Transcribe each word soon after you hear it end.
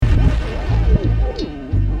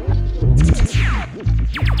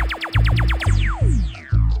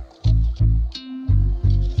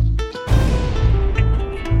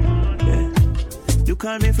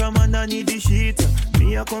call me from underneath the sheet.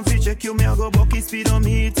 Me a come fi check you, me a go bucky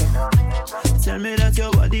speedometer. Tell me that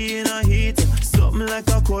your body in a heat. Something like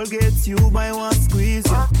a Colgate tube, I want squeeze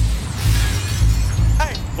you.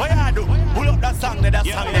 Hey, what you do? Pull up that song there, that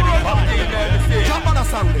song there. Jump on that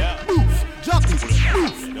song there. Move, jump it,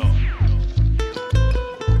 move.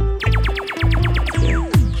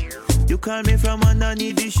 You call me from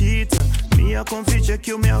underneath the sheet. Me a come fi check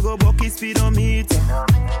you, me a go bucky speedometer.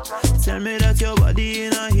 Tell me that your body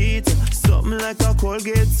in a heat. Something like a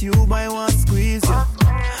Colgate tube, I want squeeze you.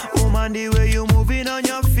 Woman, the way you moving on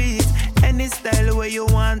your feet. Any style where you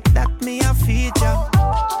want, that me a feature.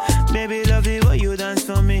 Baby, love the way you dance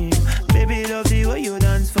for me. Baby, love the way you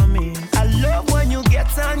dance for me. I love when you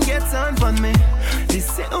get on for me. The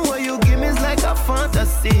same way you give me is like a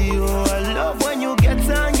fantasy. Oh, I love when you get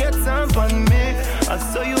on for me. I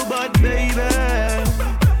saw you bad, baby.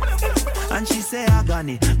 And she say,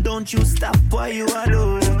 Agani, don't you stop what you are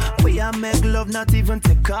doing. We a make love, not even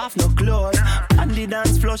take off no clothes. On the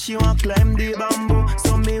dance floor, she want climb the bamboo.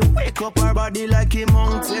 So me wake up her body like a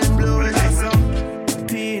mountain blue. Like some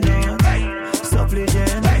peanut,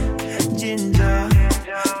 supplicant, ginger,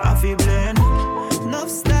 coffee blend, enough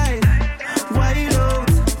style, wild out.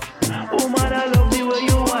 Oh man, I love the way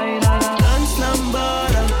you whine. Dance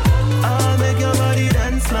lambada, I'll make your body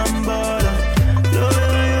dance lambada. Love the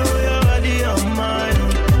way you wear your body on mine.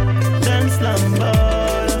 Dance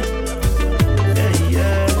lambada, yeah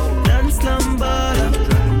yeah. Dance lambada,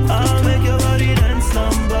 I'll make your body dance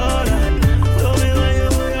lambada. Love the way you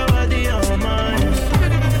wear your body on mine.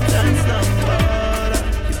 Dance lambada.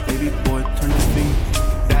 Baby boy, turn the beat.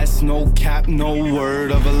 That's no cap, no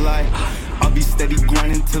word of a lie. I'll be steady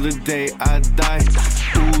grinding till the day I die.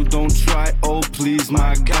 Ooh, don't try, oh please,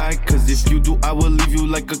 my guy. Cause if you do, I will leave you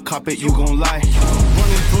like a carpet, you gon' lie.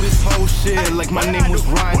 Running through this whole shit like my name was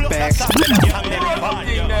Ryback.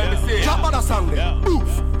 Jump on that song there.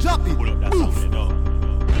 Move, jump it, move.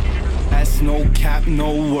 That's no cap,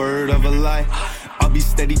 no word of a lie. I'll be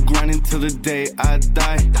steady grinding till the day I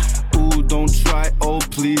die. Ooh, don't try, oh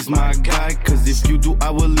please, my guy. Cause if you do, I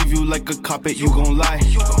will leave you like a carpet, you gon' lie.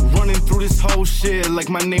 Running through this whole shit like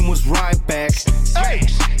my name was Ryback. Hey,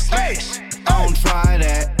 I don't try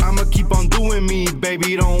that. I'ma keep on doing me,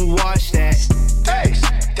 baby, don't watch that.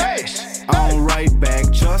 I don't write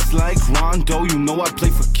back, just like Rondo, you know I play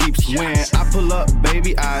for keeps. When I pull up,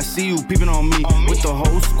 baby, I see you peeping on me with the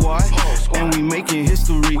whole squad, and we making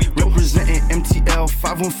history, representing MTL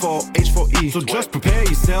 514 H4E. So just prepare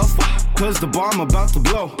yourself, cause the bomb about to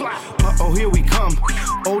blow. Uh-oh, here we come,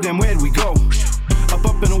 oh damn, where'd we go?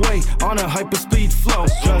 Up and away, on a hyperspeed flow.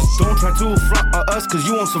 Just don't try to front us, cause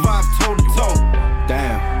you won't survive toe to toe.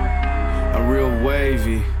 Damn, I'm real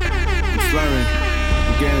wavy, I'm slurring,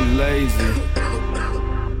 I'm getting lazy.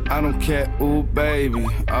 I don't care, ooh baby.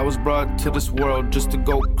 I was brought to this world just to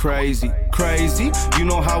go crazy. Crazy, you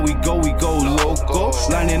know how we go loco.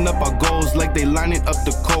 Lining up our goals like they lining up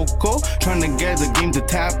the cocoa. Trying to get the game to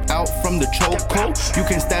tap out from the choco. You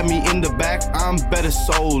can stab me in the back, I'm better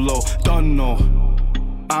solo. Don't know,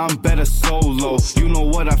 I'm better solo. You know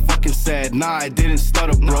what I fucking said, nah I didn't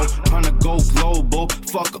stutter bro. Tryna go global,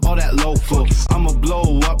 fuck all that local. I'ma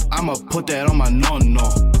blow up, I'ma put that on my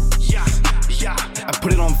no-no. Yeah, I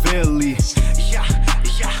put it on Philly. Yeah,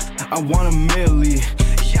 I want a milli.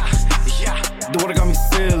 Yeah, the water got me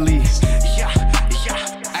silly. Yeah,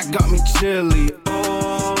 I got me chilly.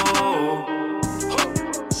 Oh,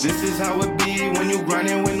 this is how it be when you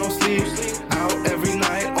grinding with no sleep. Out every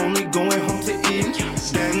night, only going home to eat.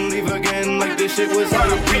 Then leave again like this shit was on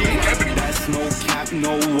repeat. That's no cap,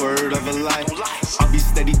 no word of a lie. I'll be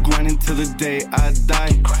steady grinding till the day I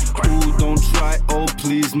die. Ooh, don't try, oh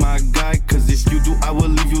please, my guy. Cause if you do, I will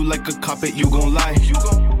leave you like a carpet, you gon' lie. You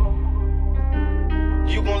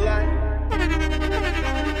gon' lie.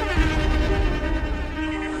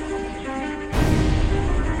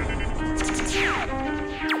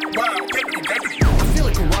 I feel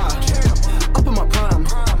like Kawhi, up in my prime.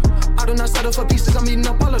 I do not settle for pieces, I'm eating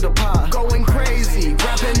up all of the pie. Going crazy,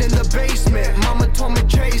 rapping in the basement. Mama told me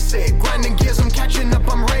chase it. Grinding gears, I'm catching up,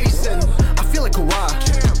 I'm racing. I feel like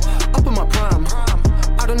Kawhi, up in my prime.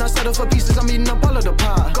 I do not settle for pieces, I'm eating up all of the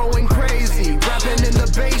pie. Going crazy, rapping in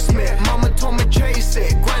the basement. Mama told me chase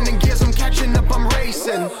it. Grinding gears, I'm catching up, I'm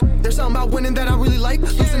racing. There's something about winning that I really like.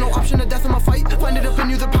 Losing no option to death in my fight. Find it up in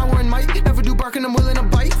you, the power and might. Never do barking, I'm willing to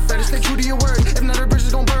bite. Better stay true to your word. If not, our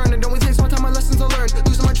bridges gon' burn. And don't waste my time, my lessons I learned.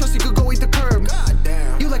 Losing my trust, you could go eat the curb.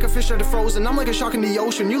 You like a fish that are frozen, I'm like a shark in the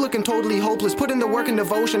ocean. You looking totally hopeless, put in the work and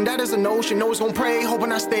devotion. That is a notion, no one's gon' pray.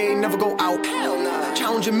 Hoping I stay, never go out. Hell nah.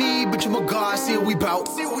 Challenging me, but you my god, see what we bout.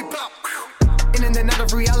 In in and then out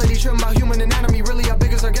of reality. Trim about human anatomy. Really, how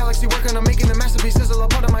big is our galaxy? Working on making a masterpiece. Sizzle a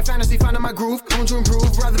part of my fantasy. Finding my groove. Going to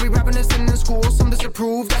improve. Rather be rapping than sitting in school. Some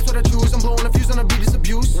disapprove. That's what I choose. I'm blowing a fuse on a beat. It's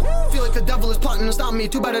abuse. Feel like the devil is plotting to stop me.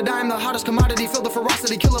 Too bad I die. I'm the hottest commodity. Feel the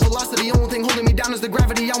ferocity. Kill the velocity. Only thing holding me down is the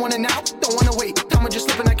gravity. I want it now. Don't wanna wait. Time will just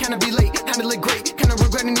slipping. I cannot be late. Handle it great. Cannot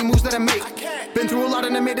regret any moves that I make. Been through a lot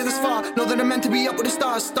and I made it this far. Know that I'm meant to be up with the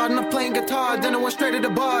stars. Starting off playing guitar. Then I went straight to the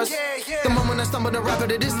bars. The moment I stumbled and rap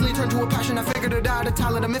it instantly turned to a passion. I figured it out. A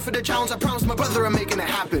talent. I'm in for the challenge. I promised my brother I'm making it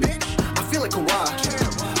happen. I feel like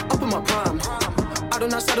Kawhi. Up in my prime. I do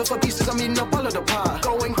not settle for pieces, I'm eating up all of the pie.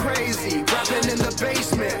 Going crazy, rapping in the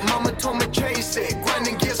basement. Mama told me chase it.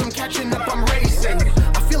 Grinding gears, I'm catching up, I'm racing.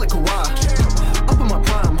 I feel like Kawhi, up in my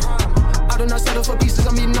prime. I do not settle for pieces,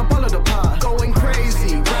 I'm eating up all of the pie. Going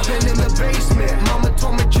crazy, rapping in the basement. Mama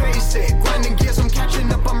told me chase it. Grinding gears, I'm catching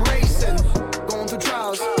up, I'm racing. Going through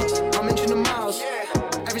trials, I'm inching the miles.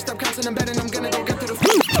 Every step counts and I'm betting I'm gonna go get to the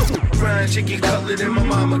fried chicken cutlet in my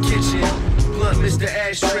mama kitchen. Blunt Mr.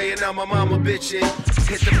 Ashtray and now my mama bitchin'.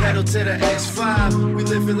 Hit the pedal to the X5. We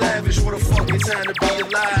live in lavish, what a fucking time to be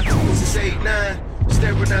alive. Since 8-9,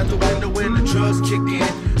 staring out the window when the drugs kick in.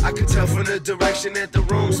 I can tell from the direction that the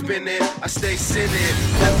room's spinning. I stay sinning,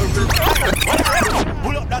 never really.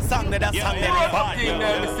 Pull up that song there, that song there.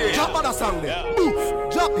 Drop on that song there.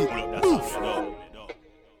 Move, drop it, move.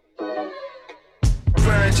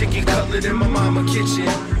 Fried chicken cutlet in my mama kitchen.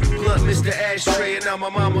 Blunt Mr. Ashtray and now my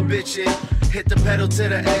mama bitchin'. Hit the pedal to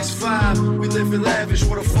the X5. We live in lavish,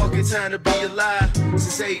 what a fucking time to be alive.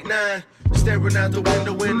 Since 8-9, staring out the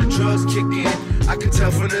window when the drugs kick in. I can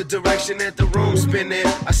tell from the direction that the room's spinning.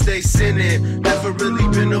 I stay sinning, never really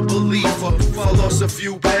been a believer. If I lost a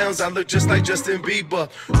few pounds, I look just like Justin Bieber.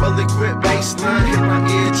 Well-equipped baseline, hit my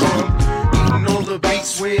eardrum. Eating all the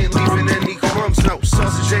beats, we ain't leaving any crumbs. No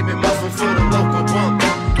sausage, ain't muffin for the local bump.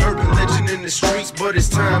 Urban legend in the streets, but it's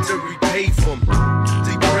time to repave them.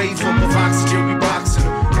 Degrade them of oxygen, we boxing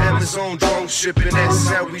them. Amazon drone shipping, that's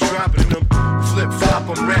how we dropping them. Flip flop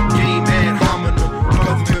them, rap game, ad hominem.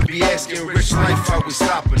 Government be asking rich life, how we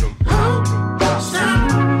stopping them.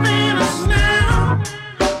 Stopping us now,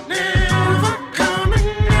 never coming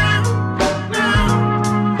down,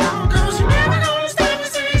 now. Cause you're never gonna stop us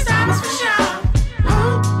till you stop us for sure.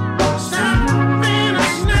 Stopping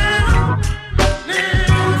us now,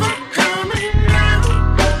 never coming down,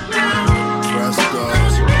 now. Cause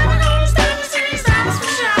you're never gonna stop us till you stop us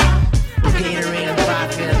for sure. Gatorade and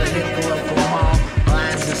vodka, the liquor of them all.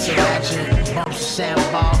 Lines of selection, bumps of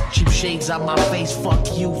sandball. Cheap shades on my face, fuck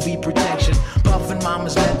UV protection. Puffin'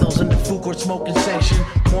 mama's menthols in the food court smoking section.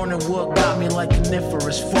 Morning wood got me like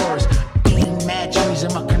coniferous forest. Eating mad trees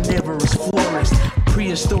in my carnivorous forest.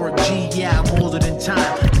 Prehistoric G, yeah, I'm older than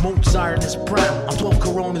time. Mozart in his prime, I'm 12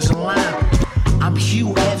 Coronas in lime. I'm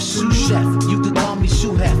Hugh F. Sous Chef, you can call me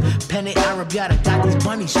Sue Hef. Penne Arabiata, got these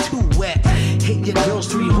bunnies too wet. Hit your girls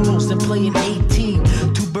 3 holes, then playing 18.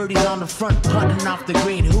 2 birdies on the front, putting off the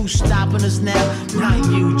green. Who's stopping us now? Not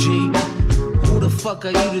you, G. Who the fuck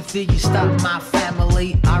are you to think you stop my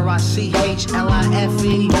family?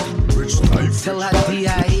 R-I-C-H-L-I-F-E. Rich life. Till I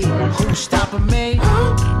D-I-E. Who's stopping me?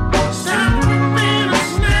 Stopping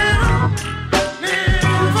us now,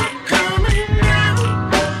 never coming down,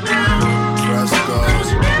 now. Cause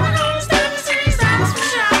you're never gonna stop us till you stop us for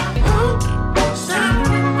sure.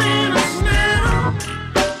 Stopping us now,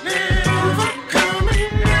 never coming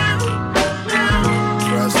down, now.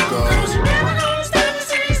 Cause you're never gonna stop us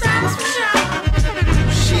till you stop us for sure.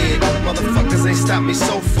 Shit, motherfuckers ain't stopped me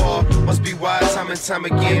so far. Must be why time and time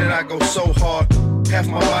again that I go so hard. Half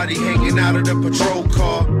my body hanging out of the patrol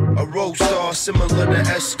car. A road star similar to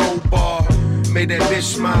Escobar. Made that bitch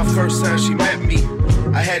smile first time she met me.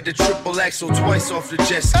 I had the triple axle twice off the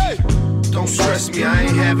jet ski. Don't stress me, I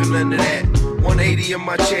ain't having none of that. 180 in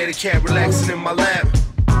my chair, the cat relaxing in my lap.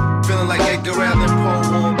 Feeling like Edgar Allan Poe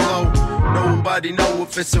on blow. Nobody know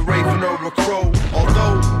if it's a raven or a crow.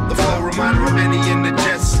 Although the flow reminder of any in the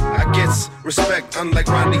Jets. I guess respect unlike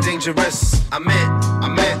Rodney Dangerous. I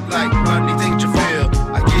meant like Rodney Dangerfield.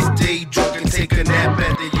 I get day drunk and take a nap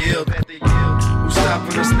at the yield. Who's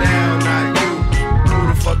stopping us now? Not you. Who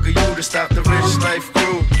the fuck are you to stop the rich life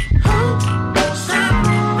crew?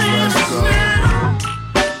 Stopping us now,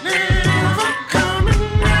 never coming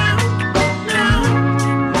down, now.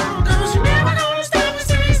 Cause you're never gonna stop us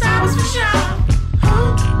till you stop us for sure.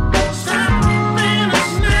 Stopping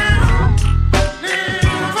us now,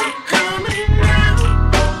 never coming down,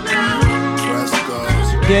 now.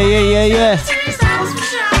 Yeah. Till you stop us for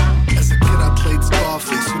sure. As a kid, I played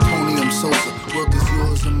Scarface with Tony M. Sosa. World is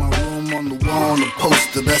yours in my room on the wall on the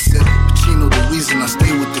poster. That's it. Pacino, the reason I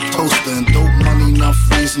stay with the toaster. And dope money enough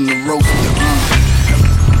reason to roast you.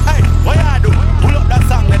 Hey, what you do? Pull up that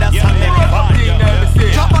song, that song.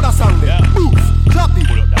 Drop on that song, move, drop it,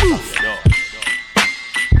 move.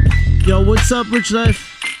 Yo, what's up, Rich Life?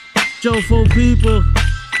 Joe people.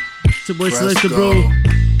 It's your boy Selector Bro.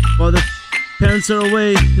 While the parents are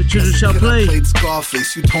away, the children shall play. I played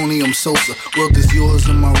Scarface, you Tony, I'm Sosa. World is yours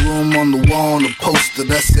in my room, on the wall, on the poster.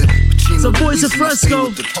 That's it. So boys of Fresco.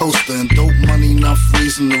 With the toaster and dope money, enough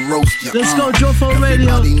reason to roast you. Let's go, Joe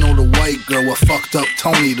Radio. Everybody know the white girl, what fucked up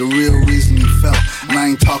Tony, the real reason he fell. And I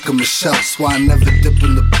ain't talking Michelle, so I never dip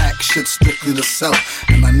in the pack, shit strictly to sell.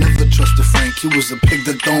 And I never trusted Frank, he was a pig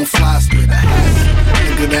that don't fly straight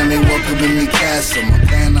ahead. Nigga that ain't welcoming me castle.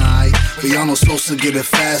 Montana, aight, but y'all know Sosa get it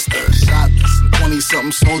faster. Shot this and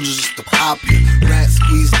 20-something soldiers just to pop you. Rat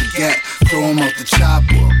squeeze the gat, throw him out the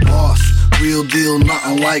chopper. Boss, real deal,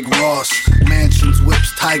 nothing like Ross. Mansions,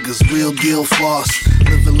 whips, tigers, real deal floss.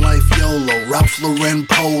 Living life YOLO, Ralph Lauren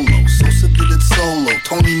Polo. Sosa did it solo,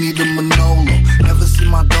 Tony need a Manolo. Never see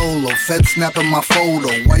my dolo, Fed snapping my photo.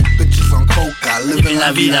 White bitches on coca, living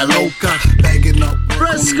la vida loca. Bagging up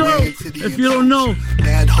Fresco, if you don't know.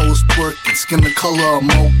 Bad hoes twerking, skin the color of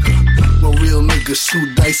mocha. Well, real niggas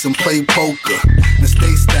shoot dice and play poker. And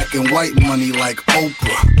stay stacking white money like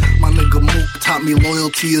Oprah. My nigga Mook taught me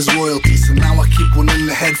loyalty is royalty. So now I keep one in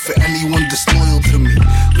the head for anyone disloyal to me.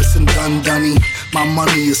 Listen, Dunny, my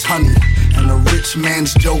money is honey. And a rich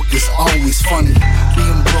man's joke is always funny.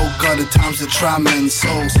 Being broke are the times that try men's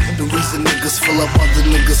souls. The reason niggas fill up other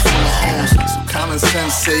niggas full of holes. So common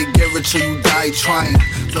sense say get rich or you die trying.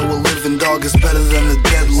 Though a living dog is better than a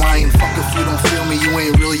dead lion. Fuck if you don't feel me, you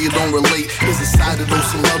ain't real, you don't relate. There's a side of those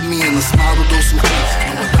who love me and a smile to those who hate.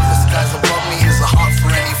 And whatever skies above me is a heart for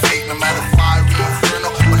any fate. No matter fiery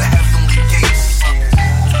inferno or the heavenly gates.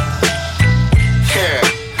 Yeah,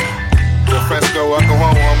 the Fresco, I go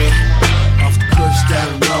home, homie. Off the push down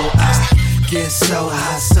the road, I get so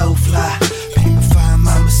high, so fly. People find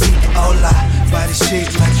mama see the Ola. Body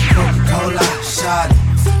shaped like Coca-Cola. Shot it.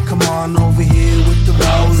 Come on over here with the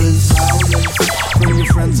rollers. Bring your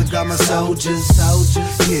friends, I got my soldiers.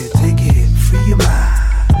 Yeah, take a hit, free your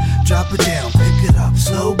mind. Drop it down, pick it up,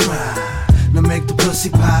 slow grind. Now make the pussy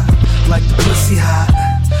pop, like the pussy hot.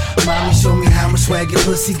 Mommy, show me how much swag your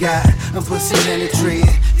pussy got. I'm pussy penetrating,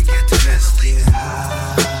 you get the best,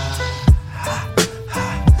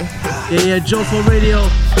 Yeah, Jofo Radio.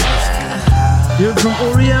 You're from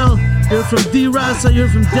Oriel. You're from D-Rasa, you're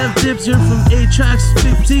from Dev Dips, you're from A-Tracks,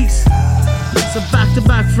 Big Teeks. It's a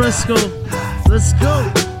back-to-back Fresco. Let's go.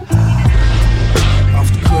 Off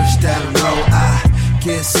the push down the road, I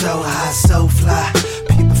get so high, so fly.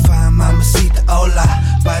 People find mama see the Ola.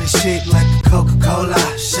 Body shaped like a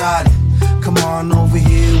Coca-Cola. Shot it. Come on over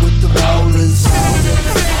here with the rollers.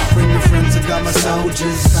 Bring your friends, I got my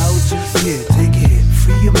soldiers. Yeah, take a hit,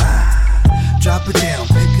 free your mind. Drop it down,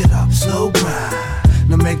 pick it up, slow grind.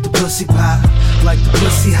 Now make the pussy pop, like the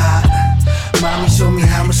pussy hot. Mommy, show me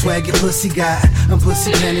how much swag your pussy got. I'm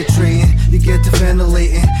pussy penetrating, you get to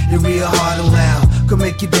ventilating. You're real hard and loud. Go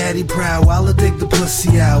make your daddy proud while I dig the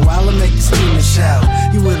pussy out. While I make you scream and shout.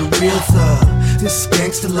 You with a real thug. This is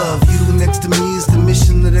gangsta love. You next to me is the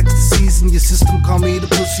mission that ecstasy's in your system. Call me the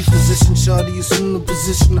pussy physician. Shorty, assume the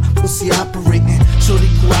position of pussy operating. Shorty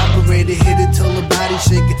cooperated, hit it till the body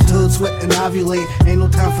shake it till it's wet and ovulate. Ain't no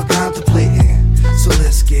time for contemplating. So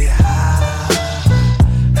let's get high.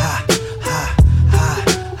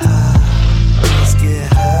 Let's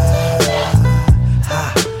get high.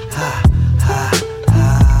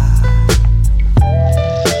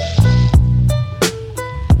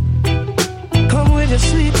 Come with your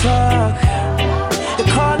sweet talk. You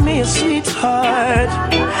call me a sweetheart.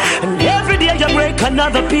 And every day you break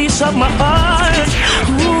another piece of my heart.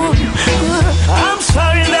 Ooh, I'm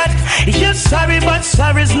sorry that you're sorry, but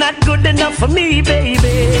sorry's not good enough for me,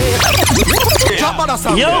 baby.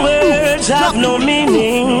 Your words have no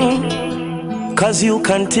meaning, 'cause you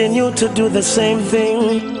continue to do the same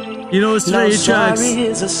thing. You know it's three tracks. Sorry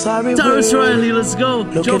is a sorry Tyrus word. Riley, let's go.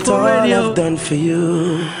 Look at Jofo all Radio. I've done for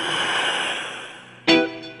you.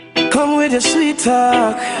 Come with your sweet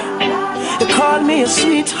talk. You call me a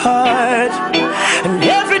sweetheart. And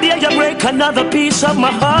every day you break another piece of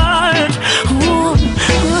my heart. Ooh,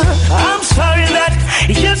 I'm sorry that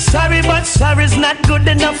you're sorry, but sorry's not good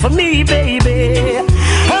enough for me, baby.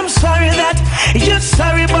 I'm sorry that you're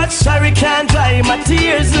sorry, but sorry can't dry my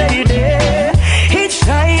tears, lady. Each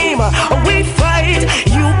time we fight,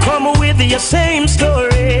 you come with your same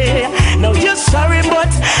story. Now you're sorry,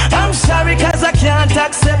 but I'm sorry 'cause I can't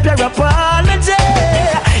accept your apology.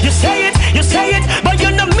 You say it, but you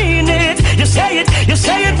don't mean it. You say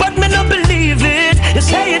it, but me not believe it. You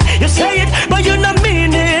say it, but you don't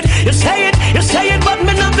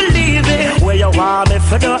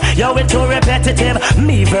for do. Yo, it's too repetitive.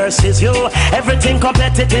 Me versus you, everything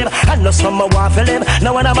competitive. I know some want to live.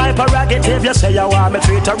 Now when I'm my prerogative, you say you want me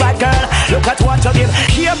treat her right, girl. Look at what you give.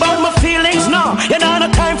 Hear about my feelings, no. You don't have no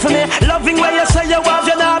time for me. Loving where you say you have,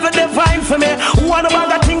 you never define for me. One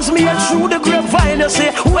bag of things me and through the grapevine, you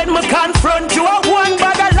see. When me confront you, I one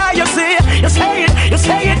bag of lie, you see. You say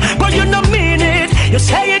it, but you don't mean it. You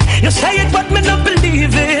say it, but me not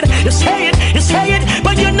believe it. You say it,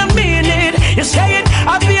 but you don't mean it. You say it,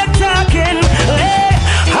 I be talking. Hey,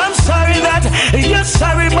 I'm sorry that you're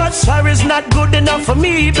sorry, but sorry's not good enough for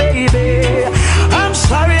me, baby. I'm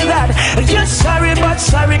sorry that you're sorry, but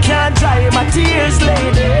sorry can't dry my tears,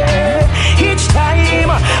 lady. Each time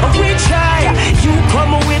we try, you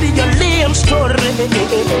come with your lame story.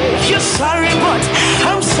 You're sorry, but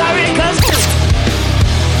I'm sorry, cause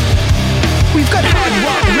we've got hard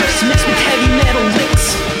rock riffs mixed with heavy metal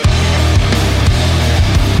licks.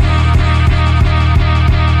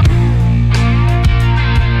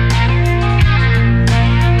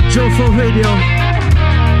 Jofo Radio.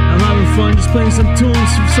 I'm having fun just playing some tunes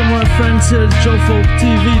from some of our friends here at Jofo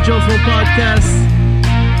TV, Jofo Podcast,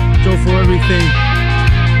 Jofo Everything.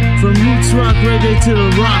 From roots rock reggae to the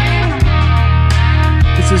rock.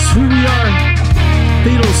 This is who we are.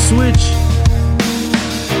 Fatal Switch.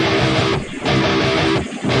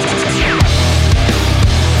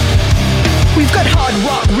 We've got hard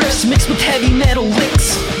rock riffs mixed with heavy metal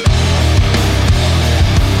licks.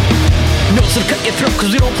 Notes that cut your throat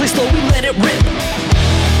cause we don't play slow, we let it rip.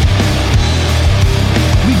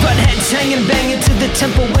 We butt heads hanging, banging to the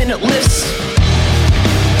tempo when it lifts.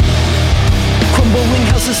 Crumbling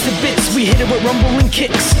houses to bits, we hit it with rumbling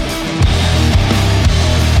kicks.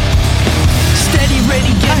 Steady,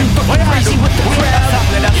 ready, getting fucking crazy with the crowd.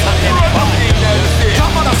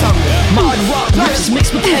 Mod rock riffs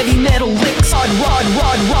mixed with heavy metal licks. Rod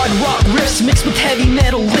rock riffs mixed with heavy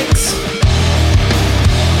metal licks.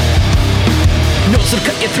 Notes that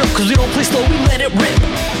cut your throat cause we don't play slow, we let it rip.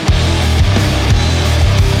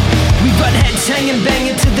 We butt heads hanging,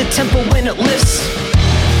 banging to the tempo when it lifts.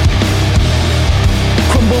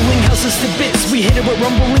 Crumbling houses to bits, we hit it with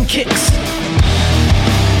rumbling kicks.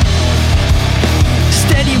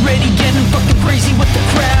 Steady, ready, getting fucking crazy with the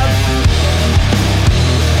crowd.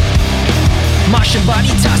 Moshing,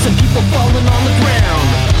 body tossing, people falling on the ground.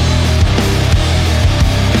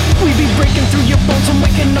 We be breaking through your bones and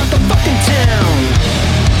waking up the fucking town.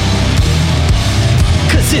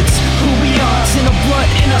 Cause it's who we are, it's in our blood,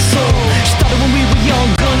 in our soul. Started when we were young,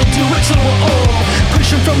 gonna do it till we're old.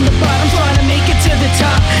 Pushing from the bottom, trying to make it to the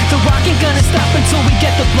top. The rock ain't gonna stop until we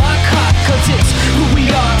get the block hot. Cause it's who we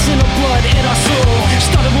are, it's in our blood, in our soul.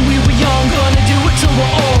 Started when we were young, gonna do it till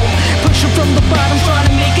we're old. Pushing from the bottom, trying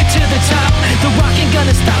to make it to the top. The rock ain't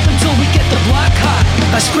gonna stop until we get the block hot.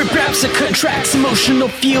 I script raps, I cut tracks, emotional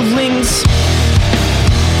feelings.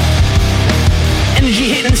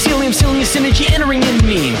 Energy hitting the ceiling, I'm feeling this energy entering in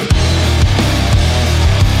me.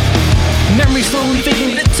 Memory slowly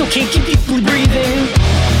fading, but it's okay, keep deeply breathing.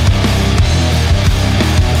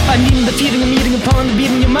 I need the feeding, I'm eating upon the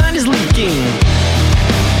beating, your mind is leaking.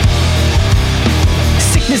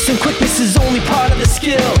 Sickness and quickness is only part of the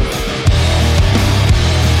skill.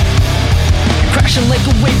 Crashing like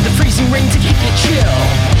a wave, the freezing rain to keep you chill.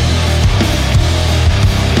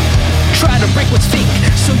 Try to break what's fake,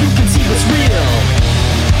 so you can see what's real.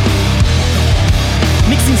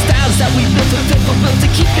 Mixing styles that we built with it, but built to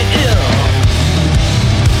keep it ill.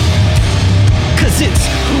 Cause it's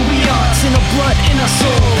who we are, it's in our blood, in our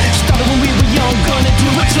soul. Started when we were young, gonna do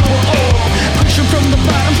it till we're old. Pushing from the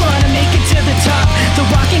bottom, trying to make it to the top. The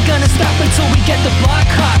rock ain't gonna stop until we get the block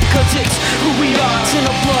hot. Cause it's who we are, it's in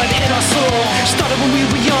our blood, in our soul. Started when we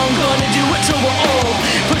were young, gonna do it till we're old.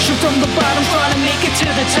 Pushing from the bottom, trying to make it to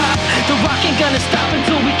the top. The rock ain't gonna stop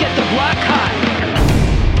until we get the block hot.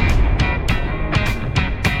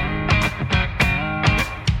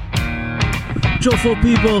 Jofo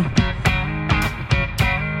people,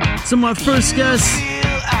 some of our first guests,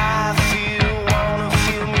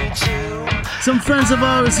 some friends of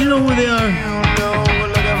ours, you know who they are.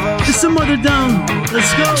 Just some other down.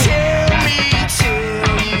 Let's go.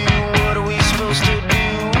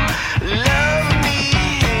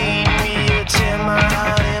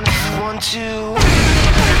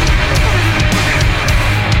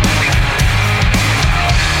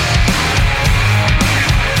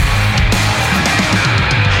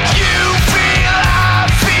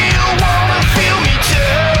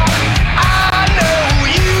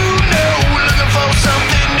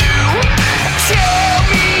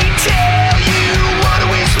 Tell you, what are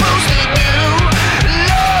we supposed to do?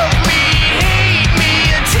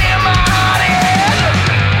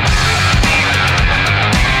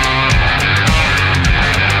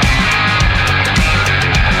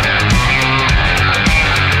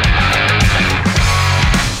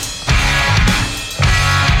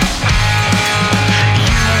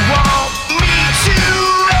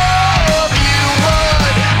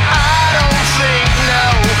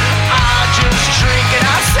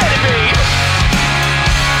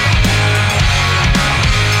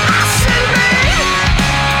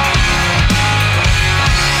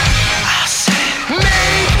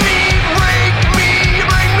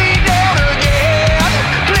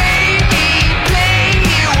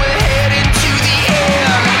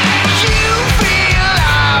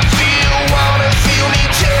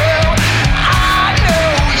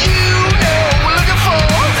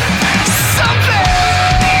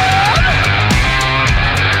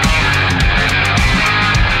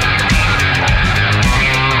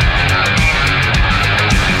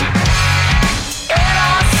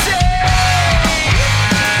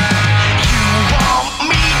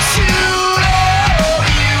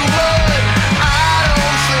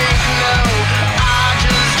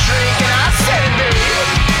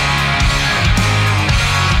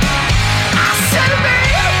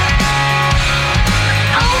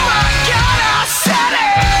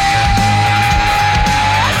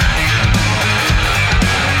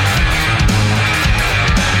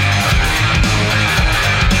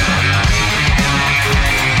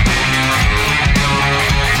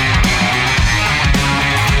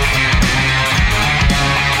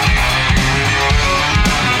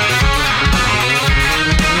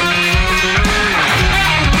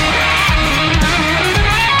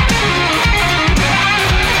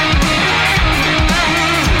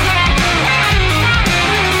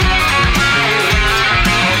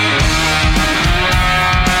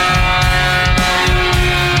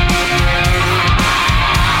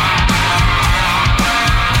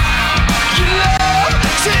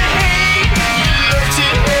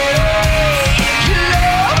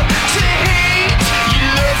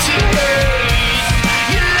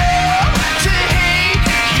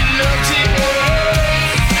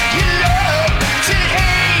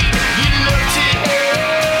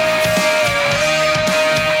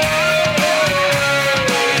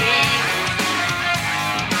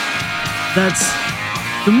 That's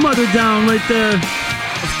the Mother Down right there.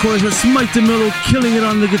 Of course, that's Mike DeMillo killing it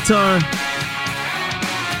on the guitar.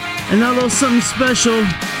 And now a little something special.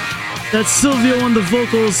 That's Silvio on the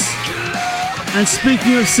vocals. And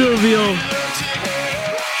speaking of Silvio,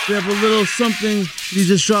 we have a little something he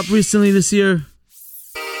just dropped recently this year.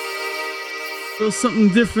 A little something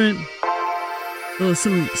different. A little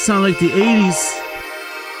something sound like the 80s.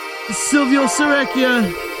 It's Silvio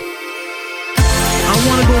Serecchia. I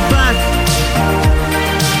wanna go back.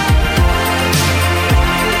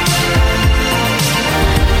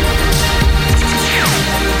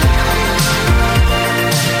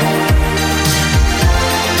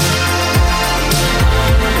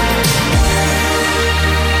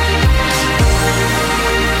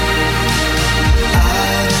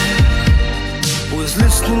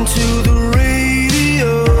 Listening to the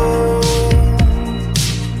radio,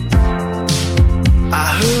 I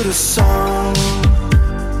heard a song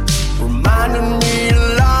reminding me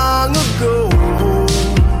long ago.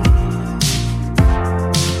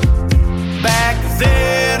 Back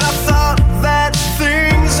then I thought that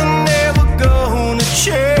things are never gonna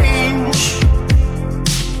change.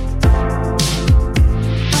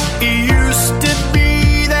 It used to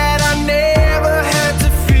be that I never had to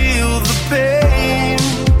feel the pain.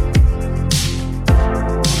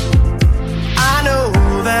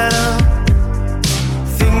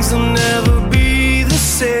 Things will never be the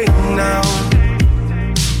same now.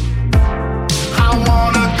 I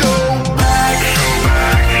wanna go back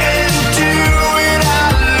and do it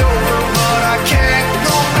all over, but I can't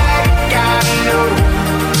go back, I know.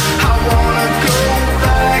 I wanna go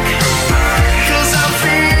back, 'cause I'm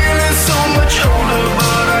feeling so much older,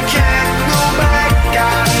 but I can't go back,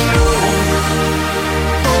 I know.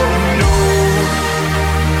 Oh no.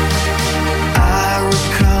 I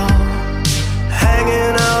recall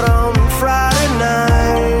hanging out on Friday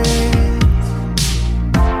night,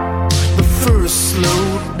 the first slow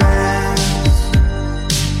dance,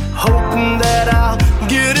 hoping that I'll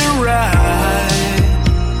get it right.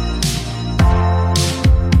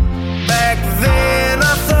 Back then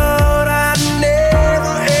I thought I'd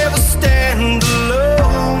never ever stand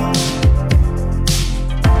alone.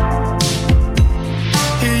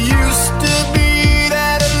 It used to be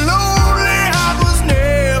that a lonely heart was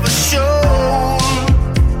never shown.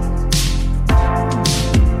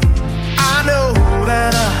 I know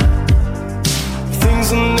that things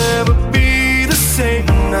will never be the same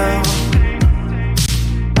now.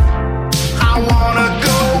 I wanna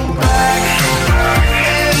go back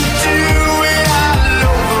and do it all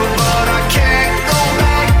over, but I can't go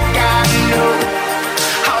back, I know.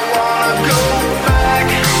 I wanna go back,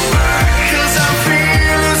 'cause I'm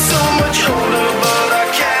feeling so much older, but I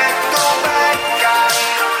can't go back, I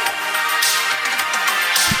know.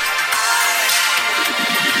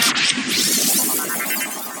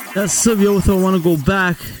 That's Silvio with I Wanna Go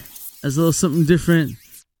Back. As a little something different.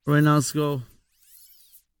 Right now, let's go.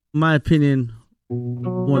 In my opinion,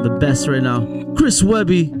 one of the best right now. Chris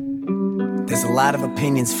Webby. There's a lot of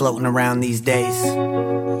opinions floating around these days,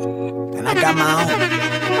 and I got my own.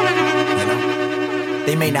 You know,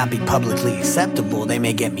 they may not be publicly acceptable, they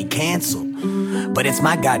may get me canceled, but it's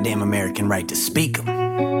my goddamn American right to speak them.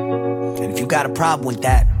 And if you got a problem with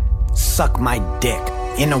that, suck my dick.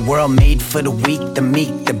 In a world made for the weak, the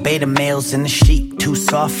meek, the beta males and the sheep, too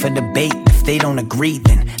soft for debate. If they don't agree,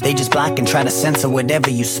 then they just block and try to censor whatever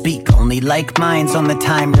you speak. Only like minds on the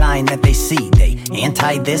timeline that they see. They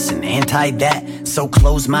anti this and anti that. So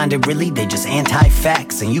close-minded, really, they just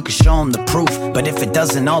anti-facts. And you can show them the proof, but if it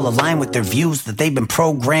doesn't all align with their views that they've been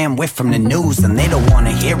programmed with from the news, then they don't want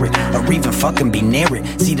to hear it, or even fucking be near it.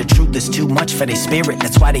 See, the truth is too much for their spirit,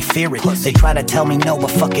 that's why they fear it. They try to tell me no,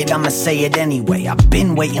 but fuck it, I'ma say it anyway. I've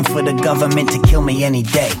been waiting for the government to kill me any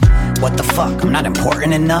day. What the fuck, I'm not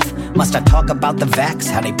important enough? Must I talk about the vax,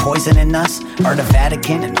 how they poisoning us? Or the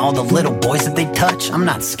Vatican and all the little boys that they touch? I'm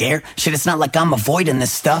not scared, shit, it's not like I'm avoiding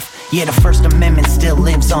this stuff. Yeah, the First Amendment still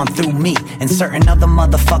lives on through me and certain other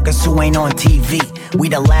motherfuckers who ain't on TV. We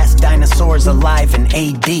the last dinosaurs alive in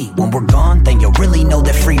AD. When we're gone, then you'll really know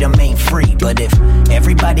that freedom ain't free. But if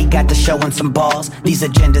everybody got to showing some balls, these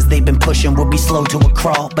agendas they've been pushing will be slow to a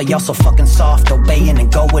crawl. But y'all so fucking soft, obeying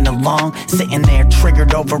and going along, sitting there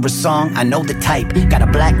triggered over a song. I know the type, got a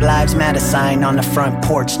Black Lives Matter sign on the front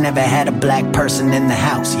porch, never had a black person in the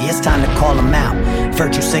house. Yeah, it's time to call them out.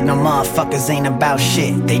 Virtue signal motherfuckers ain't about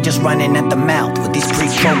shit, they just running at the mouth with these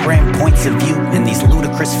pre-programmed points of view and these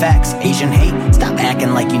ludicrous facts. Asian hate, stop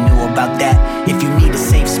acting like you knew about that. If you need a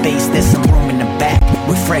safe space, there's some room in the back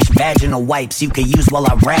with fresh vaginal wipes you can use while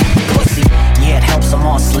I rap. Pussy, yeah, it helps them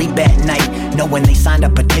all sleep at night. knowing they signed a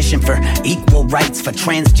petition for equal rights for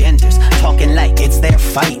transgenders, talking like it's their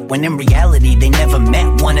fight, when in reality they never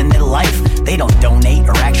met one in their life. They don't donate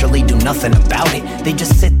or actually do nothing about it. They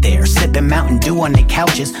just sit there sipping Mountain Dew on their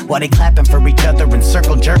couches while they clapping for each other and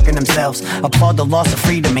circle jerking themselves. Applaud the loss of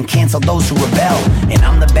freedom and cancel those who rebel. And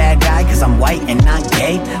I'm the bad guy cause I'm white and not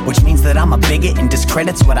gay, which means that I'm a bigot and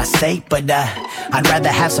discredits what I say. But I'd rather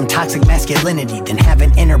have some toxic masculinity than have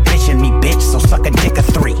an inner bitch in me, bitch, so suck a dick of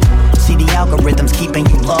 3. See, the algorithm's keeping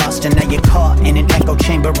you lost, and now you're caught in an echo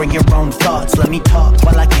chamber of your own thoughts. Let me talk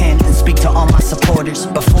while I can and speak to all my supporters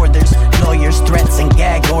before there's lawyers, threats, and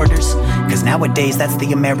gag orders. Cause nowadays that's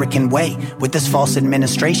the American way, with this false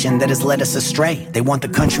administration that has led us astray. They want the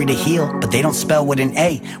country to heal, but they don't spell with an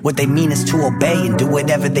A. What they mean is to obey and do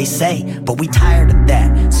whatever they say, but we tired of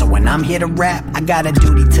that. So when I'm here to rap, I got a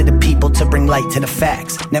duty to the people to bring light to the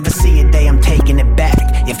facts. Never see a day I'm taking it back.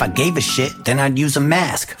 If I gave a shit, then I'd use a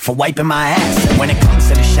mask for wiping my ass. And when it comes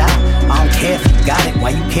to the shot, I don't care if you got it.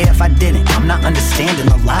 Why you care if I didn't? I'm not understanding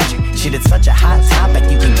the logic. Shit, it's such a hot topic,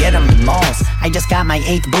 you can get them in malls. I just got my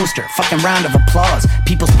 8th booster, fucking round of applause.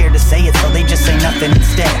 People scared to say it, so they just say nothing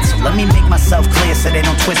instead. So let me make myself clear so they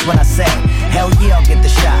don't twist what I say. Hell yeah, I'll get the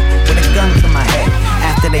shot with a gun to my head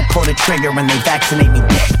after they pull the trigger and they vaccinate me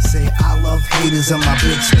dead. Say I love haters and my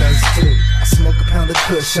bitch does too. I smoke a pound of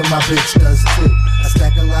kush and my bitch does too. I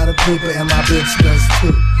stack a lot of paper and my bitch does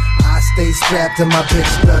too. I stay strapped and my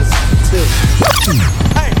bitch does too.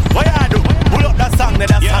 Hey, what you do? Pull up that song, that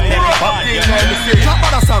song, Drop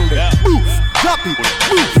on that song, move, drop it,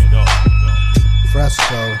 move.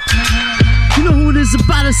 Fresco. You know who it is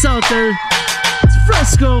about us out there? It's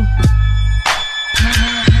Fresco.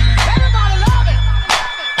 Everybody love it.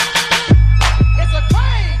 It's a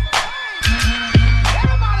train.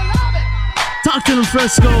 Everybody love it. Talk to them,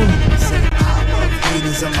 Fresco. Say I love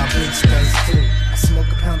haters and my bitch does too. I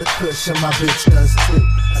smoke a pound of kush and my bitch does too.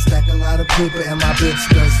 I stack a lot of paper and my bitch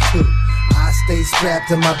does too. I stay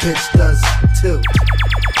strapped and my bitch does too.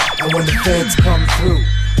 And when the feds come through,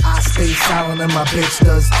 I stay silent and my bitch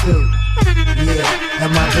does too. Yeah,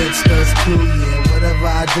 and my bitch does too. Yeah, whatever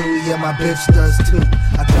I do, yeah, my bitch does too.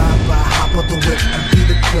 I drive by, hop out the whip, empty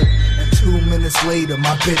the clip, and 2 minutes later,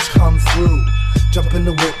 my bitch come through. Jump in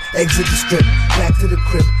the whip, exit the strip, back to the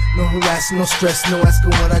crib. No harassing, no stress, no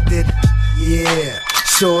asking what I did. Yeah,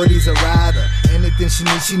 shorty's a rider. Anything she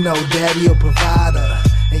needs, she know daddy will provide her.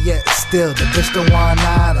 And yet still, the bitch don't want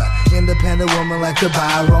nada. Independent woman like to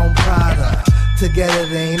buy her own Prada. Together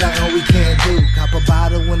there ain't nothing we can't do. Cop a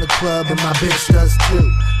bottle in the club and my bitch does too.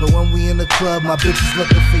 But when we in the club, my bitch is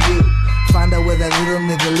looking for you. Find out where that little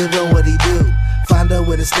nigga live and what he do. Find out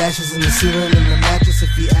where the stash is in the ceiling and the mattress. If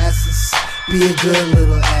he asks, be a good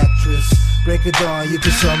little actress. Break it down, you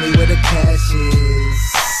can show me where the cash is.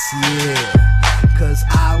 Yeah. Cause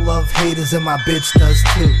I love haters and my bitch does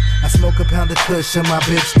too. I smoke a pound of kush and my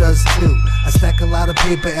bitch does too. I stack a lot of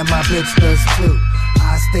paper and my bitch does too.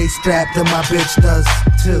 I stay strapped and my bitch does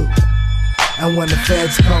too. And when the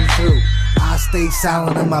feds come through, I stay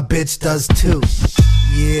silent and my bitch does too.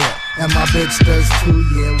 Yeah, and my bitch does too.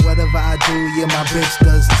 Yeah, whatever I do, yeah, my bitch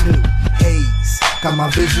does too. Haze, got my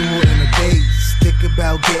visual in a daze. Think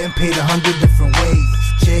about getting paid 100 different ways.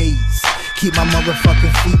 J's, keep my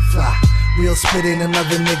motherfucking feet fly. Real spittin',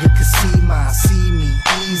 another nigga can see me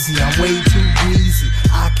easy. I'm way too greasy.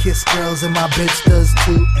 I kiss girls and my bitch does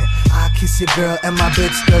too. And I kiss your girl and my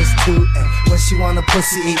bitch does too. And when she want a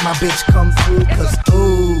pussy eat, my bitch come through. Cause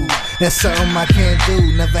ooh, that's something I can't do.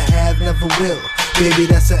 Never have, never will. Baby,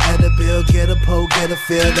 that's an edible. Get a pole, get a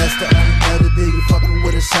feel. That's the only better deal. You fucking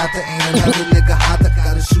with a shot that ain't another nigga hot. I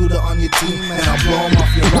got a shooter on your team and I'll blow him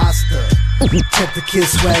off your roster. Check the kid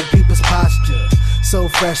swag, people's posture. So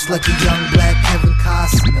fresh like a young black Kevin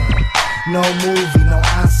Costner. No movie, no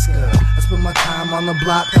Oscar. I spend my time on the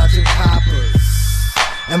block dodging coppers.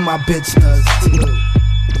 And my bitch does too.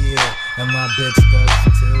 Yeah, and my bitch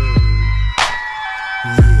does too.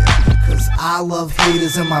 Yeah, cause I love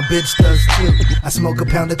haters and my bitch does too. I smoke a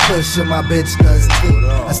pound of kush and my bitch does too.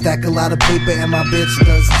 I stack a lot of paper and my bitch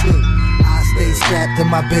does too. I stay strapped and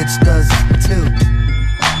my bitch does too.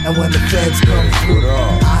 And when the feds come through,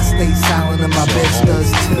 I stay silent and my bitch does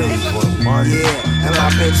too. Yeah, and my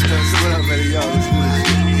bitch does too.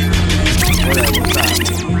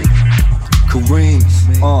 Kareem,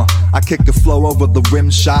 I kick the flow over the rim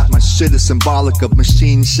shot. My shit is symbolic of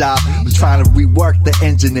machine shop. I'm trying to rework the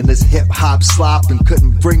engine in this hip hop slop and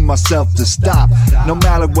couldn't bring myself to stop. No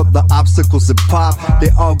matter what the obstacles that pop, they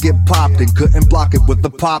all get popped and couldn't block it with the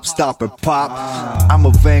pop stopper pop. I'm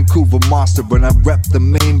a Vancouver monster and I rep the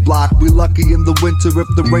main block. We lucky in the winter if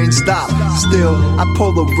the rain stops. Still, I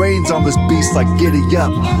pull the reins on this beast like giddy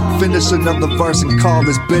up. Finish another verse and call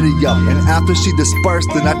this biddy up. And after she dispersed,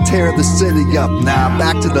 then I tear the city up. Now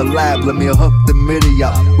back to the lab, let me hook the MIDI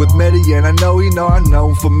up. With MIDI and I know I'm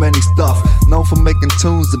known for many stuff. Known for making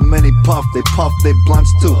tunes that many puff. They puff they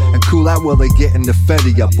blunts too and cool out while they getting the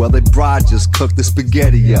Fetty up. While they broad just cook the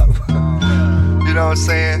spaghetti up. You know what I'm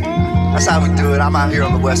saying? That's how we do it. I'm out here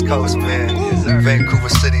on the West Coast, man. Vancouver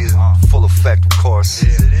City is in full effect, of course.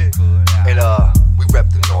 And we rep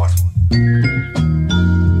the North.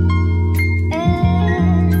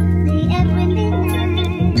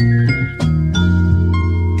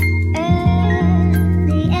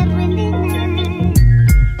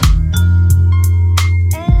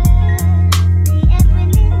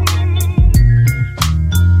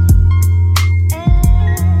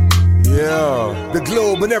 The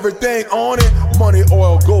globe and everything on it. Money,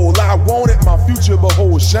 oil, gold, I want it. My future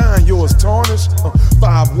behold shine, yours tarnished.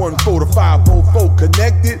 514 to 504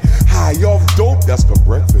 connected. High off dope, that's for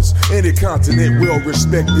breakfast. Any continent well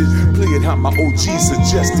respected. Play it how my OG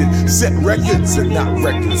suggested. Set records and not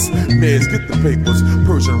reckless. Meds get the papers.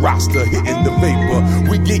 Persian roster hitting the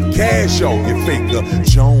vapor. We get cash, y'all get faker.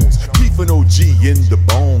 Jones, beef and OG in the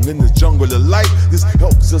bone. In the jungle of life, this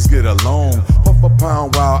helps us get along. Puff a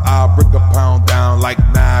pound while I break a pound down like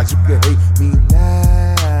Nas. You can hate me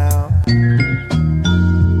now.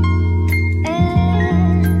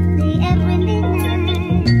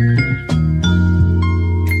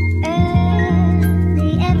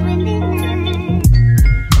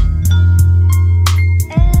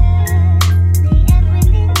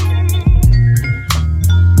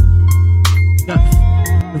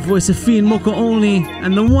 The voice of Fiend Mocha only,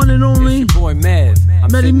 and the one and only it's your boy Mez.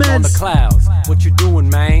 I'm Medi sitting Mez. on the clouds. What you doing,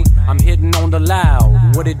 man? I'm hitting on the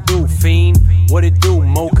loud. What it do, Fiend? What it do,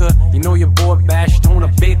 Mocha? You know your boy bashed on a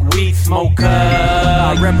big weed smoker.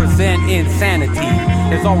 I represent insanity.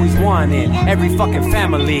 There's always one in every fucking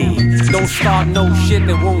family. Don't start no shit,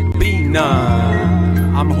 there won't be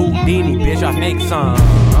none. I'm Houdini, bitch, I make some.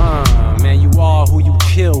 Man, you are who you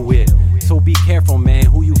chill with. So be careful, man,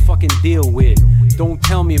 who you fucking deal with. Don't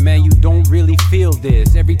tell me, man, you don't really feel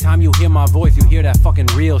this. Every time you hear my voice, you hear that fucking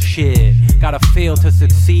real shit. Gotta fail to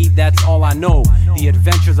succeed, that's all I know. The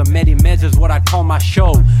adventures of Medi Mez is what I call my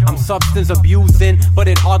show. I'm substance abusing, but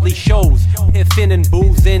it hardly shows. Piffing and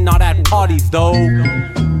boozing, not at parties though.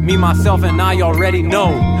 Me, myself, and I already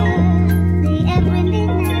know.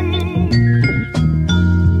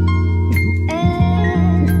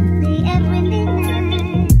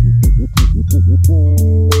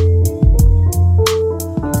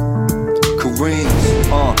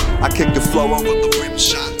 I kick the flow over the rim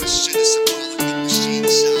shot. My shit is symbolic of machine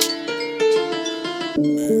shop.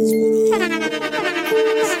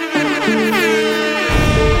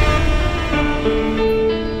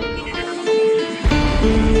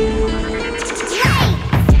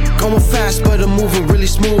 Going fast, but I'm moving really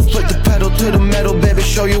smooth. Put the pedal to the metal, baby,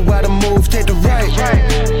 show you how to move. Take the right,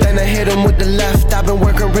 then I hit him with the left. I've been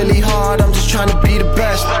working really hard, I'm just trying to be the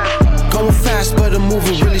best. Going fast, but I'm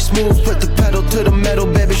moving really smooth. Put the pedal to the metal,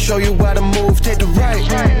 baby, show you how to move. Take the right,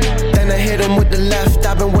 then I hit him with the left.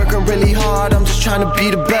 I've been working really hard, I'm just trying to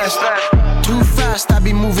be the best. Too fast, I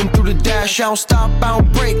be moving through the dash. I don't stop, I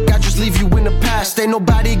don't break, I just leave you in the past. Ain't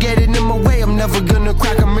nobody getting in my way, I'm never gonna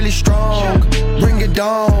crack, I'm really strong. Bring it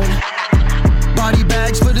on. Body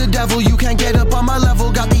bags for the devil, you can't get up on my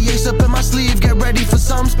level. Got the ace up in my sleeve, get ready for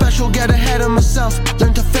something special. Get ahead of myself,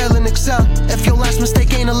 learn to fail and excel. If your last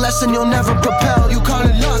mistake ain't a lesson, you'll never propel. You call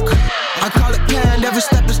it luck, I call it planned. Every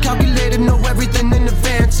step is calculated, know everything in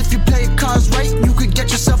advance. If you play your cards right, you could get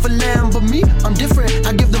yourself a lamb. But me, I'm different,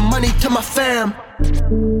 I give the money to my fam.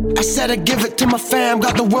 I said I give it to my fam.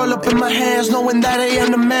 Got the world up in my hands, knowing that I am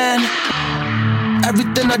the man.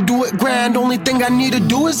 Everything I do it grand. Only thing I need to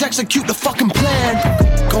do is execute the fucking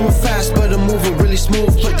plan. Going fast, but I'm moving really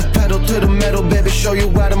smooth. Put the pedal to the metal, baby, show you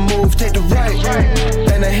how to move. Take the right,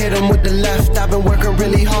 then I hit him with the left. I've been working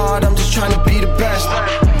really hard, I'm just trying to be the best.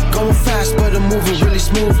 Going fast, but I'm moving really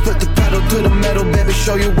smooth. Put the pedal to the metal, baby,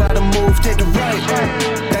 show you how to move. Take the right,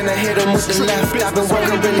 then I hit him with the left. I've been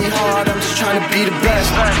working really hard, I'm just trying to be the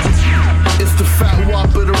best. It's the fat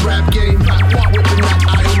wop of the rap game. Fat wop with the night,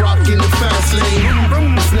 I rock in the fast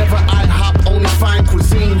lane. It's never IHOP, only fine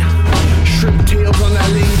cuisine. Shrimp tails on that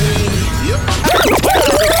lean. Yep.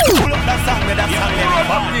 Pull up that song with that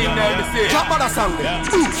song.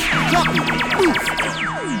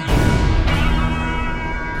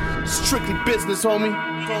 business, homie.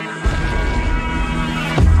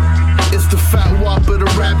 It's the fat wop of the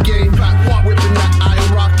rap game. Fat wop whipping that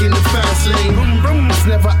I-Rock in the fast lane. It's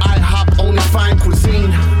never IHOP, only fine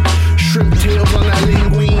cuisine. Shrimp tails on that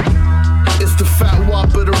linguine. It's the fat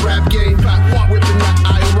wop of the rap game. Fat wop whipping that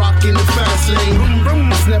I-Rock in the fast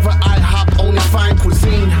lane. It's never IHOP, only fine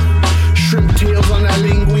cuisine. Shrimp tails on that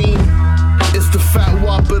linguine. It's the fat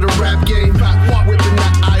wop of the rap game. Fat wop whipping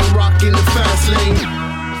that I-Rock in the fast lane.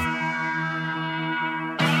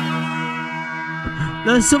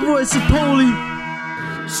 That's the voice of Poli.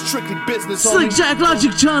 Strictly business, Slick Jack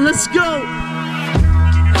Logic John, let's go.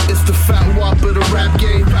 It's the fat wop of the rap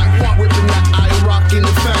game. Fat wop whipping that I-Rock in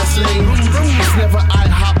the fast lane. It's never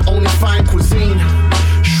IHOP, only fine cuisine.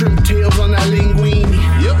 Shrimp tails on that linguine.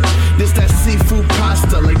 Yep. This that seafood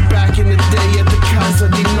pasta, like back in the day at the Casa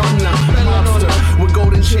di Nonna. Lobster with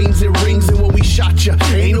golden chains and rings, and when we shot ya,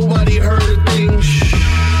 ain't nobody heard a thing.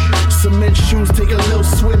 Cement shoes, take a little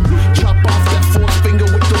swim. Chop off that fourth finger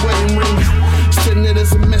with the wedding ring. Send it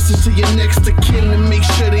as a message to your next of kin, and make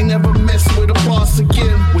sure they never mess with a boss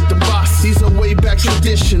again. With the boss, these are way back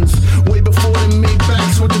traditions. Way before the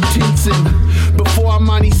Maybachs with the tints in. Before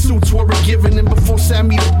Armani suits were given, and before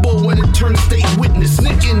Sammy the Bull when it turned state witness.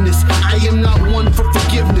 Nick in this, I am not one for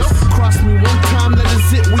forgiveness. Cross me one time, that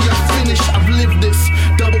is it, we are finished. I've lived this.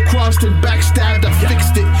 Double crossed and backstabbed, I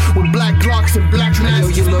fixed it. With black Glocks and black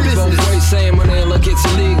masks. Yo, you look both ways saying my name like it's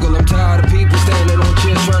illegal. I'm tired of people standing on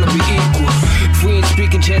chairs trying to be equal. If we ain't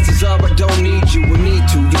speaking, chances are I don't need you. We need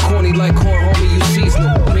to. You're corny like corn, homie, you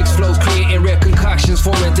seasonal. Mixed flows creating rare concoctions,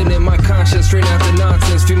 fomenting in my conscience. Straight out the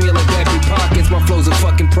nonsense, feel me like battery pockets. My flow's a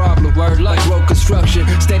fucking problem. Word like road construction.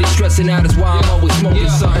 Steady stressing out is why I'm always smoking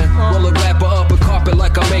something. Roll a rapper up a carpet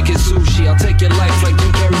like I'm making sushi. I'll take your life like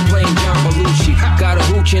Jim Carrey playing John Belushi. Got a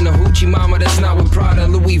hoochie and a hoochie mama that's not with Prada,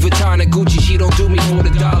 Louis Vuitton and Gucci. She don't do me for the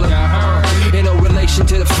dollar. Ain't no relation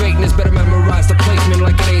to the fakeness. Better memorize the placement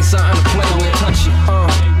like it ain't something to play with. Touch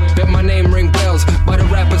it, bet my name ring bells. By the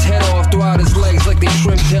rapper's head off, throw out his legs like they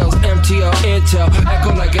shrimp tails. MTL Intel,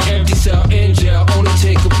 echo like an empty cell in jail. Only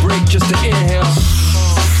take a break just to inhale.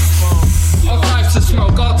 All types of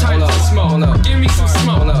smoke, all types of smoke. Give me some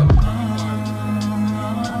smoke.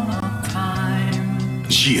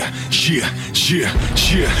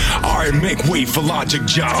 Alright, make way for Logic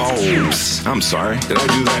Jones. I'm sorry, did I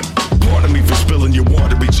do that? Pardon me for spilling your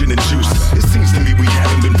watery gin and juice. It seems to me we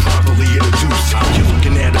haven't been properly introduced. You're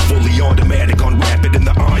looking at it fully automatic, on rapid in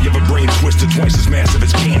the eye of a brain twister twice as massive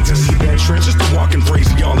as Kansas. Just a walking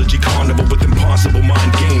phraseology carnival with impossible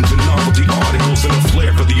mind games and novelty articles and a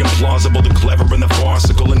flair for the implausible, the clever and the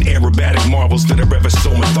farcical and aerobatic marvels that are ever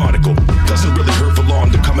so methodical. Doesn't really hurt for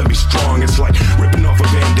long to come at me strong. It's like ripping off a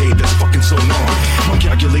band-aid that's fucking so long. My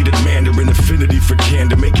calculated Mandarin affinity for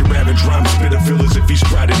candor make your average rhyme spitter feel as if he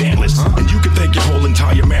sprouted antlers. And you can thank your whole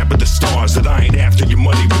entire map of the stars that I ain't after your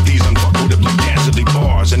money with these unfuckably dastardly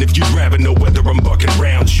bars. And if you'd rather know whether I'm bucking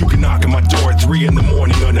rounds, you can knock on my door at 3 in the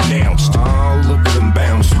morning unannounced. Oh, look at them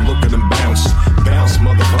bounce, look at them bounce. Bounce,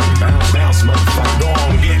 motherfucker, bounce, bounce, motherfucker.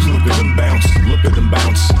 Don't get, look at them bounce, look at them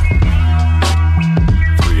bounce.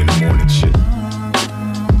 3 in the morning shit.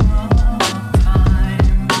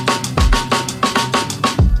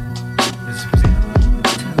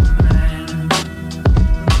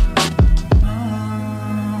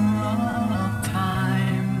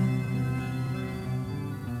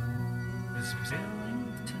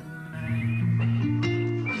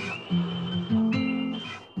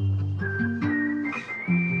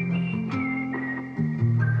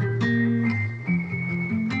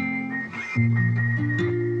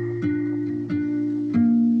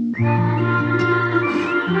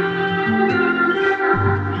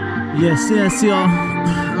 Yes, y'all.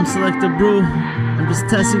 I'm Selector Brew. I'm just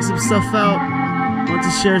testing some stuff out. Want to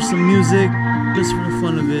share some music just for the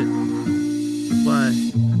fun of it. Bye.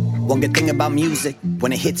 One good thing about music,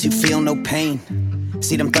 when it hits you feel no pain.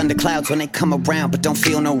 See them thunderclouds when they come around, but don't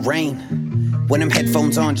feel no rain. When them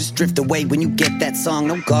headphones on, just drift away when you get that song.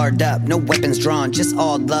 No guard up, no weapons drawn, just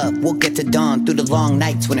all love. We'll get to dawn through the long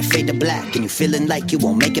nights when it fade to black and you feeling like you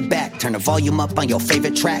won't make it back. Turn the volume up on your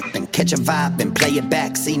favorite track, then catch a vibe and play it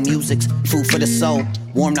back. See, music's food for the soul.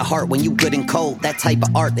 Warm the heart when you good and cold. That type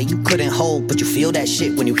of art that you couldn't hold, but you feel that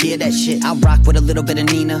shit when you hear that shit. I rock with a little bit of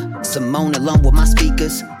Nina Simone along with my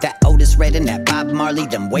speakers. That Otis Redding, that Bob Marley,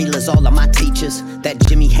 them Wailers, all of my teachers. That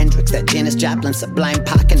Jimi Hendrix, that Janis Joplin, Sublime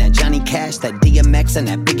Pac, and that Johnny Cash, that DMX and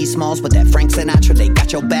that Biggie Smalls with that Frank Sinatra. They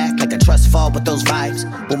got your back like a trust fall with those vibes.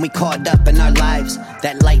 When we caught up in our lives,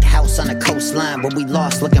 that lighthouse on the coastline where we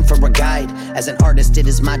lost looking for a guide. As an artist, it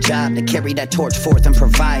is my job to carry that torch forth and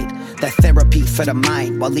provide that therapy for the mind.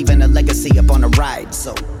 mind while leaving a legacy up on a ride.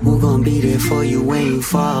 So who gon' be there for you when you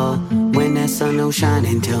fall? When that sun don't shine,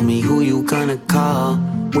 and tell me who you gonna call.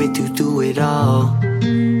 With you through it all,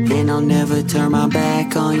 and I'll never turn my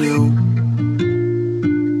back on you.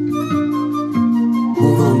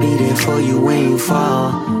 Who gon' be there for you when you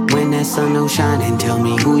fall? When that sun don't shine, and tell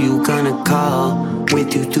me who you gonna call.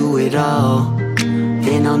 With you through it all,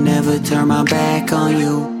 and I'll never turn my back on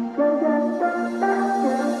you.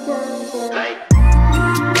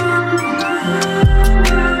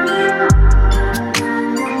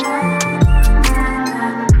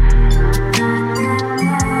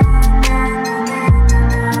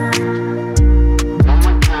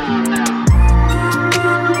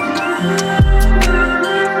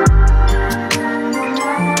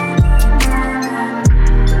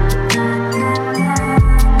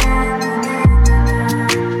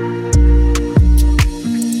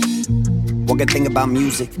 Good thing about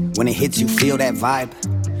music, when it hits you feel that vibe,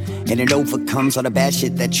 and it overcomes all the bad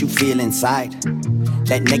shit that you feel inside.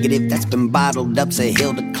 That negative that's been bottled up's a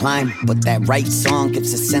hill to climb, but that right song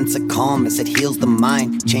gives a sense of calm as it heals the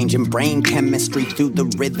mind, changing brain chemistry through the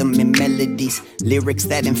rhythm and melodies, lyrics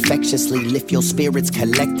that infectiously lift your spirits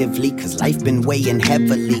collectively, cause life been weighing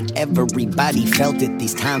heavily, everybody felt it.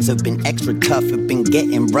 These times have been extra tough, have been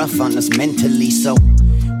getting rough on us mentally. So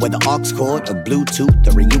whether aux cord, or Bluetooth,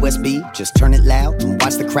 or a USB, just turn it loud and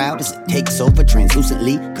watch the crowd as it takes over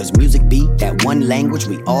translucently. Cause music be that one language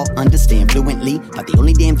we all understand fluently, but the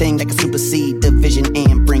only damn thing that can supersede division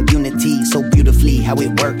and bring unity so beautifully. How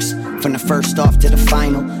it works, from the first off to the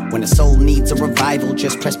final. When the soul needs a revival,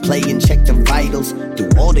 just press play and check the vitals. Through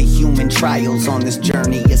all the human trials on this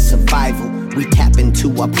journey of survival, we tap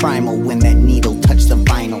into our primal when that needle touch the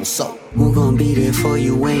vinyl. So who gon' be there for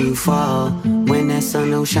you when you fall? When that sun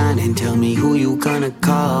don't shine, and tell me who you gonna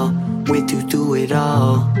call. With you through it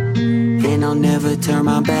all, and I'll never turn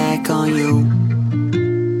my back on you.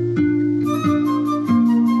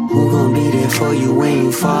 Who gon' be there for you when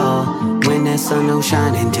you fall? When that sun don't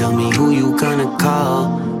shine, and tell me who you gonna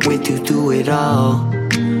call. With you through it all,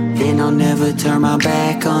 and I'll never turn my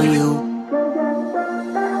back on you.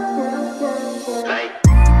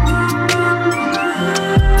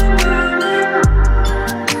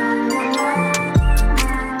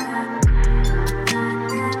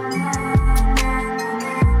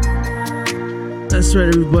 That's right,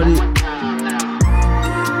 everybody.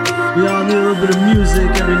 We all need a little bit of music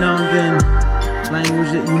every now and then.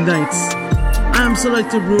 Language that unites. I'm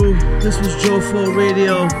Selector Brew. This was Jofo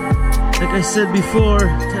Radio. Like I said before,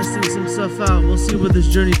 testing some stuff out. We'll see where this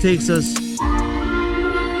journey takes us.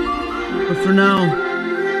 But for now,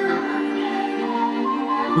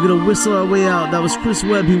 we're gonna whistle our way out. That was Chris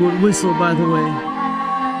Webb. He would whistle, by the way.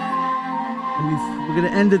 And we're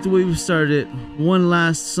gonna end it the way we started. One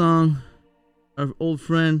last song. Our old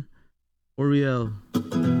friend Oriel.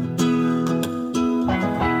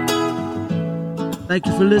 Thank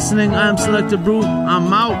you for listening. I'm Selector Brew.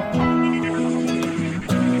 I'm out.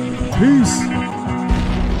 Peace.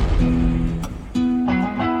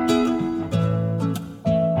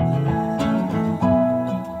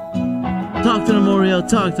 Talk to them, Oriel.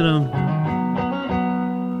 Talk to them.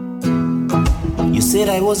 You said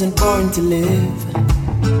I wasn't born to live.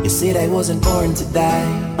 You said I wasn't born to die.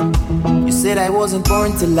 You said I wasn't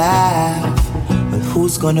born to laugh. Well,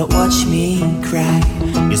 who's gonna watch me cry?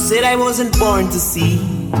 You said I wasn't born to see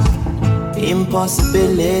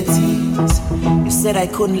impossibilities. You said I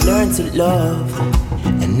couldn't learn to love,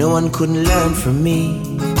 and no one couldn't learn from me.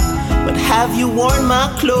 But have you worn my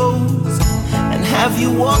clothes? And have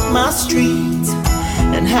you walked my streets?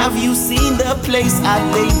 And have you seen the place I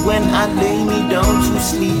lay when I lay me down to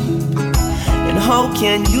sleep? And how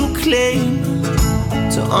can you claim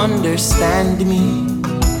to understand me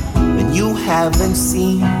when you haven't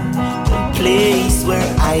seen the place where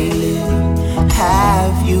I live?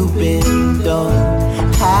 Have you been down?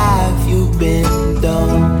 Have you been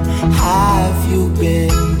down? Have you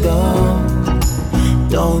been down?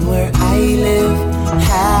 Down where I live?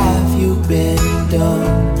 Have you been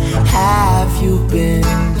down? Have you been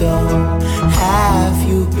down? Have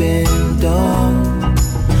you been down?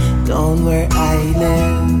 Down where I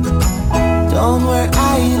live? Down where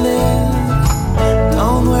I live?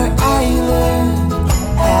 Down where I live?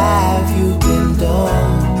 Have you been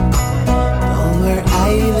down? Down where I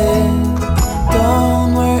live?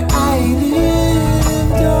 Down where I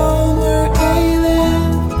live? Down where I live?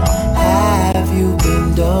 Have you been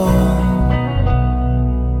down?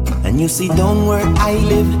 And you see, down where I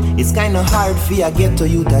live, it's kinda hard for you get to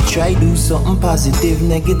you to try do something positive.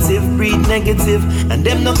 Negative breed negative, and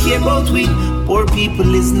them no care about we. Poor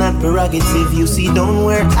people is not prerogative. You see, down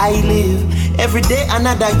where I live, every day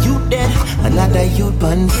another youth dead, another youth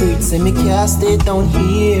on street. Say me can't stay down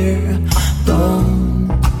here.